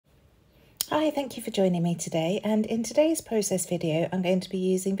Hi, thank you for joining me today, and in today's process video I'm going to be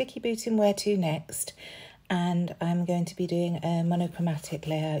using Vicki Boutin Where to next, and I'm going to be doing a monochromatic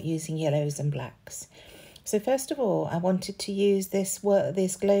layout using yellows and blacks. So first of all I wanted to use this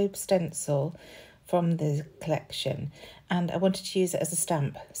globe stencil from the collection, and I wanted to use it as a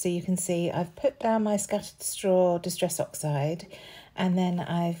stamp. So you can see I've put down my scattered straw distress oxide, and then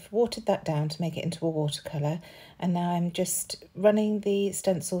I've watered that down to make it into a watercolour, and now I'm just running the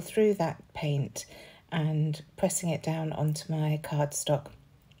stencil through that paint and pressing it down onto my cardstock.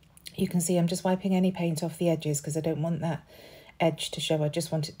 You can see I'm just wiping any paint off the edges because I don't want that edge to show. I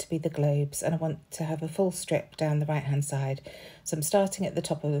just want it to be the globes, and I want to have a full strip down the right hand side. So I'm starting at the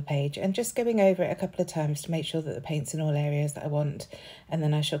top of the page and just going over it a couple of times to make sure that the paint's in all areas that I want, and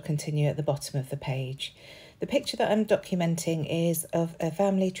then I shall continue at the bottom of the page. The picture that I'm documenting is of a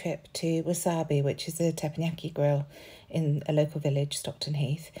family trip to Wasabi, which is a teppanyaki grill in a local village, Stockton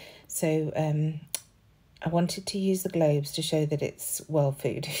Heath. So I wanted to use the globes to show that it's world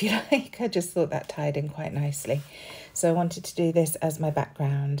food, if you like. I just thought that tied in quite nicely. So I wanted to do this as my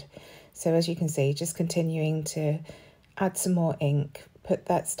background. So as you can see, just continuing to add some more ink, put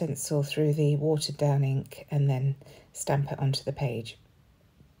that stencil through the watered down ink, and then stamp it onto the page.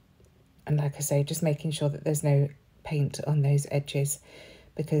 And like I say, just making sure that there's no paint on those edges,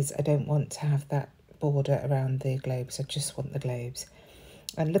 because I don't want to have that border around the globes. I just want the globes.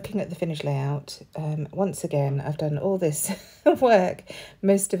 And looking at the finished layout, once again, I've done all this work.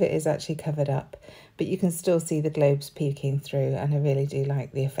 Most of it is actually covered up, but you can still see the globes peeking through, and I really do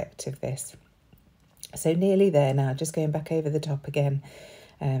like the effect of this. So nearly there now, just going back over the top again,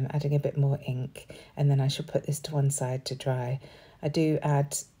 adding a bit more ink, and then I shall put this to one side to dry. I do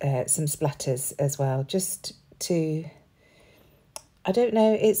add some splatters as well, just to, I don't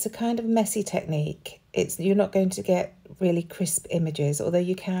know, it's a kind of messy technique. You're not going to get really crisp images, although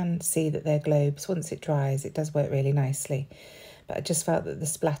you can see that they're globes. Once it dries, it does work really nicely. But I just felt that the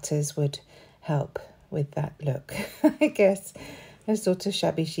splatters would help with that look. I guess a sort of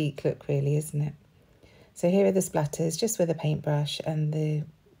shabby chic look, really, isn't it? So here are the splatters, just with a paintbrush and the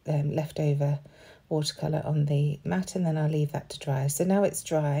leftover watercolour on the mat, and then I'll leave that to dry. So now it's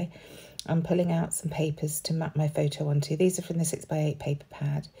dry, I'm pulling out some papers to map my photo onto. These are from the 6x8 paper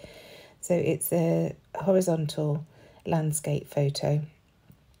pad. So it's a horizontal landscape photo.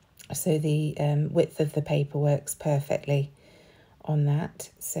 So the width of the paper works perfectly on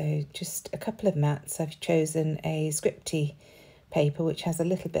that. So just a couple of mats. I've chosen a scripty paper which has a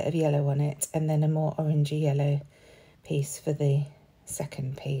little bit of yellow on it, and then a more orangey yellow piece for the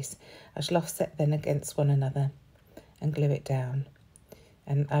second piece. I shall offset them against one another and glue it down.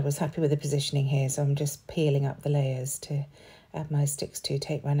 And I was happy with the positioning here, so I'm just peeling up the layers to add my sticks to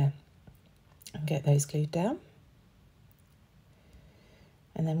tape runner and get those glued down.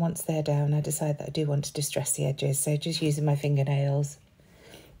 And then once they're down, I decide that I do want to distress the edges, so just using my fingernails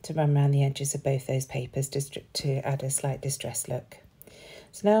to run around the edges of both those papers to add a slight distress look.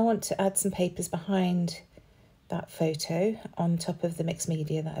 So now I want to add some papers behind that photo on top of the mixed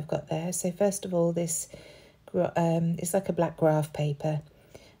media that I've got there. So first of all, this is like a black graph paper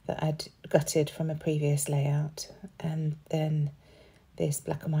that I'd gutted from a previous layout, and then this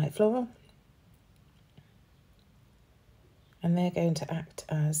black and white floral, and they're going to act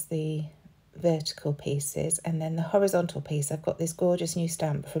as the vertical pieces. And then the horizontal piece, I've got this gorgeous new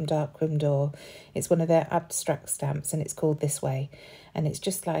stamp from Darkroom Door. It's one of their abstract stamps, and it's called This Way, and it's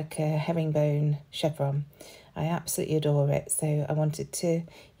just like a herringbone chevron. I absolutely adore it, so I wanted to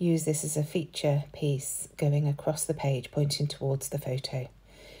use this as a feature piece going across the page pointing towards the photo.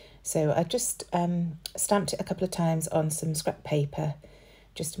 So I just stamped it a couple of times on some scrap paper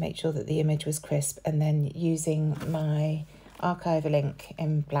just to make sure that the image was crisp, and then using my archival ink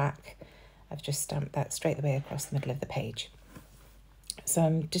in black, I've just stamped that straight away across the middle of the page. So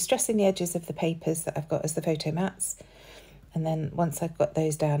I'm distressing the edges of the papers that I've got as the photo mats, and then once I've got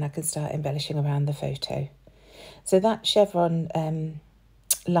those down I can start embellishing around the photo. So that chevron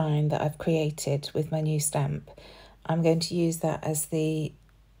line that I've created with my new stamp, I'm going to use that as the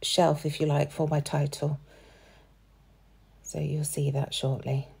shelf, if you like, for my title. So you'll see that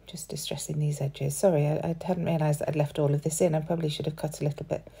shortly. Just distressing these edges. Sorry, I hadn't realised that I'd left all of this in. I probably should have cut a little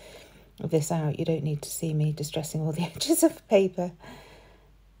bit of this out. You don't need to see me distressing all the edges of the paper.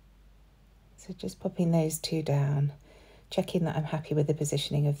 So just popping those two down, checking that I'm happy with the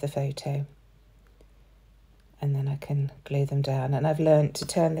positioning of the photo, and then I can glue them down. And I've learnt to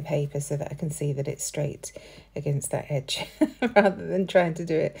turn the paper so that I can see that it's straight against that edge rather than trying to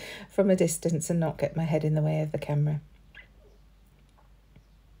do it from a distance and not get my head in the way of the camera.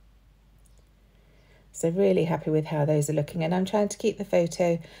 So really happy with how those are looking, and I'm trying to keep the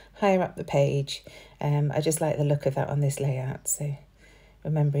photo higher up the page. I just like the look of that on this layout, so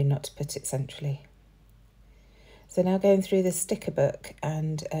remembering not to put it centrally. So now going through the sticker book,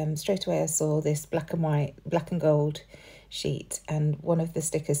 and straight away I saw this black and gold sheet, and one of the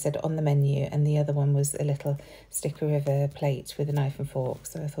stickers said on the menu and the other one was a little sticker of a plate with a knife and fork,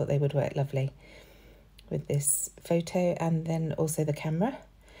 so I thought they would work lovely with this photo and then also the camera.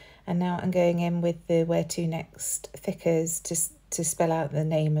 And now I'm going in with the Where to Next thickers to spell out the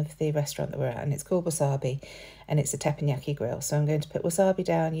name of the restaurant that we're at, and it's called Wasabi and it's a teppanyaki grill. So I'm going to put wasabi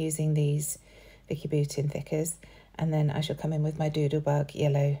down using these Vicki Boutin thickers, and then I shall come in with my Doodlebug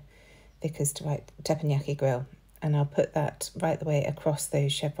yellow thickers to write teppanyaki grill, and I'll put that right the way across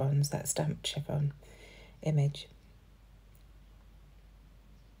those chevrons, that stamped chevron image.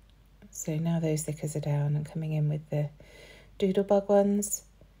 So now those thickers are down, and coming in with the Doodlebug ones,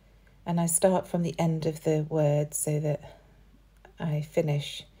 and I start from the end of the word so that I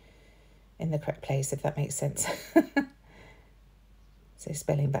finish in the correct place, if that makes sense. So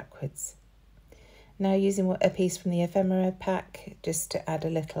spelling backwards. Now using a piece from the ephemera pack just to add a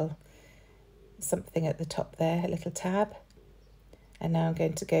little something at the top there, a little tab. And now I'm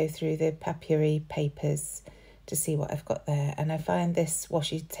going to go through the papyri papers to see what I've got there. And I find this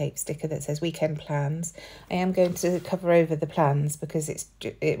washi tape sticker that says weekend plans. I am going to cover over the plans because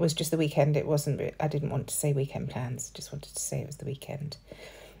it was just the weekend. I didn't want to say weekend plans, just wanted to say it was the weekend.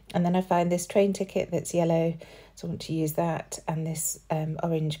 And then I find this train ticket that's yellow, so I want to use that, and this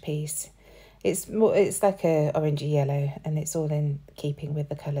orange piece. It's like a orangey yellow, and it's all in keeping with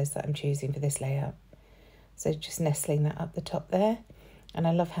the colours that I'm choosing for this layout. So just nestling that up the top there. And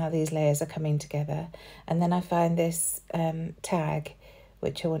I love how these layers are coming together. And then I find this tag,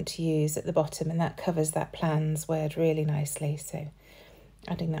 which I want to use at the bottom, and that covers that plans word really nicely. So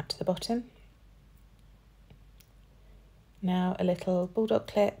adding that to the bottom. Now a little bulldog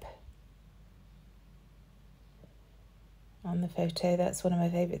clip on the photo. That's one of my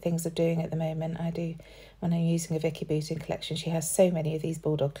favourite things of doing at the moment. I do, when I'm using a Vicki Boutin collection, she has so many of these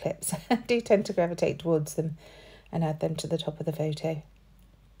bulldog clips. I do tend to gravitate towards them and add them to the top of the photo.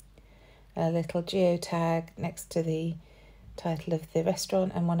 A little geotag next to the title of the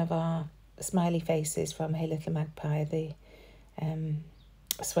restaurant and one of our smiley faces from Hey Little Magpie, the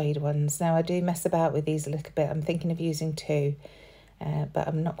suede ones. Now I do mess about with these a little bit. I'm thinking of using two, but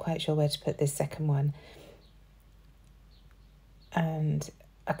I'm not quite sure where to put this second one. And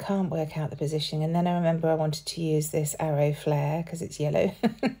I can't work out the positioning. And then I remember I wanted to use this arrow flare because it's yellow.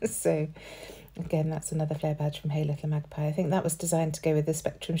 So again, that's another flare badge from Hey Little Magpie. I think that was designed to go with the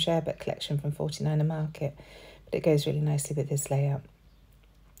Spectrum Sherbet collection from 49er Market, but it goes really nicely with this layout.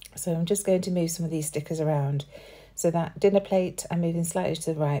 So I'm just going to move some of these stickers around. So that dinner plate, I'm moving slightly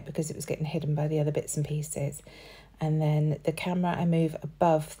to the right because it was getting hidden by the other bits and pieces. And then the camera, I move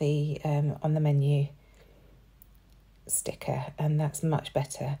above the on the menu sticker, and that's much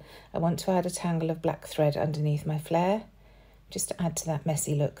better. I want to add a tangle of black thread underneath my flare, just to add to that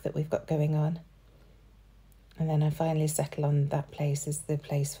messy look that we've got going on. And then I finally settle on that place as the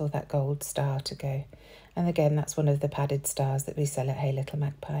place for that gold star to go. And again, that's one of the padded stars that we sell at Hey Little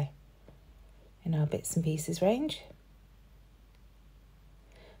Magpie in our bits and pieces range.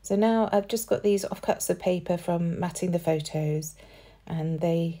 So now I've just got these offcuts of paper from matting the photos, and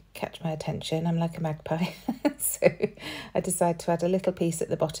they catch my attention. I'm like a magpie. So I decide to add a little piece at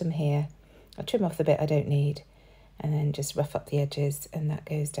the bottom here. I'll trim off the bit I don't need and then just rough up the edges, and that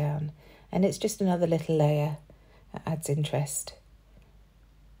goes down. And it's just another little layer that adds interest.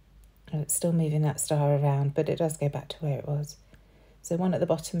 Oh, it's still moving that star around, but it does go back to where it was. So one at the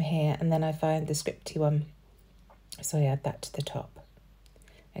bottom here, and then I find the scripty one, so I add that to the top.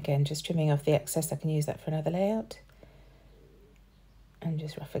 Again, just trimming off the excess. I can use that for another layout. And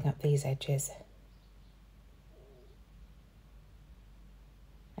just roughing up these edges.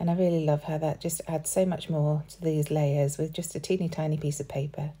 And I really love how that just adds so much more to these layers with just a teeny tiny piece of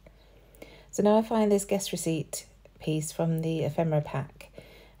paper. So now I find this guest receipt piece from the ephemera pack.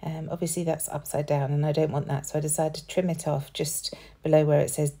 Obviously that's upside down and I don't want that, so I decided to trim it off just below where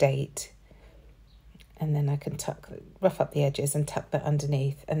it says date. And then I can rough up the edges and tuck that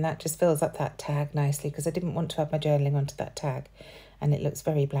underneath, and that just fills up that tag nicely because I didn't want to add my journaling onto that tag and it looks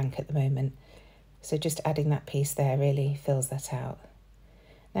very blank at the moment. So just adding that piece there really fills that out.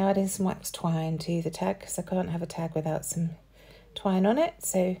 Now adding some wax twine to the tag because I can't have a tag without some twine on it.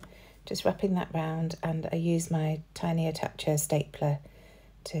 So just wrapping that round, and I use my tiny attacher stapler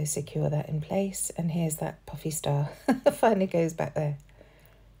to secure that in place. And here's that puffy star. Finally goes back there.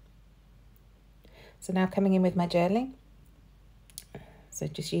 So now coming in with my journaling. So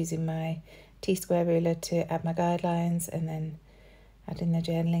just using my T-square ruler to add my guidelines, and then adding the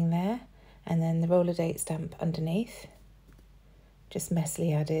journaling there, and then the roller date stamp underneath, just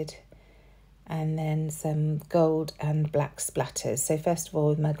messily added, and then some gold and black splatters. So first of all,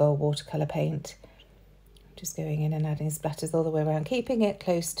 with my gold watercolour paint, just going in and adding splatters all the way around, keeping it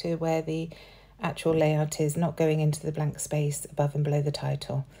close to where the actual layout is, not going into the blank space above and below the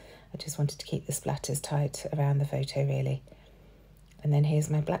title. I just wanted to keep the splatters tight around the photo really. And then here's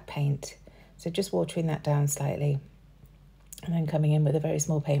my black paint, so just watering that down slightly, and then coming in with a very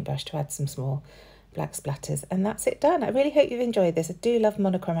small paintbrush to add some small black splatters, and that's it done. I really hope you've enjoyed this. I do love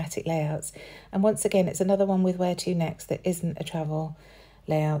monochromatic layouts, and once again it's another one with Where to Next that isn't a travel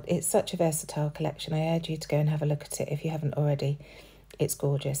layout. It's such a versatile collection. I urge you to go and have a look at it if you haven't already. It's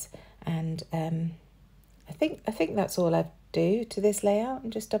gorgeous, and I think that's all I do to this layout.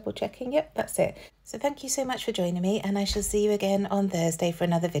 I'm just double checking. Yep, that's it. So thank you so much for joining me, and I shall see you again on Thursday for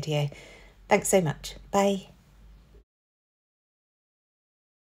another video. Thanks so much. Bye.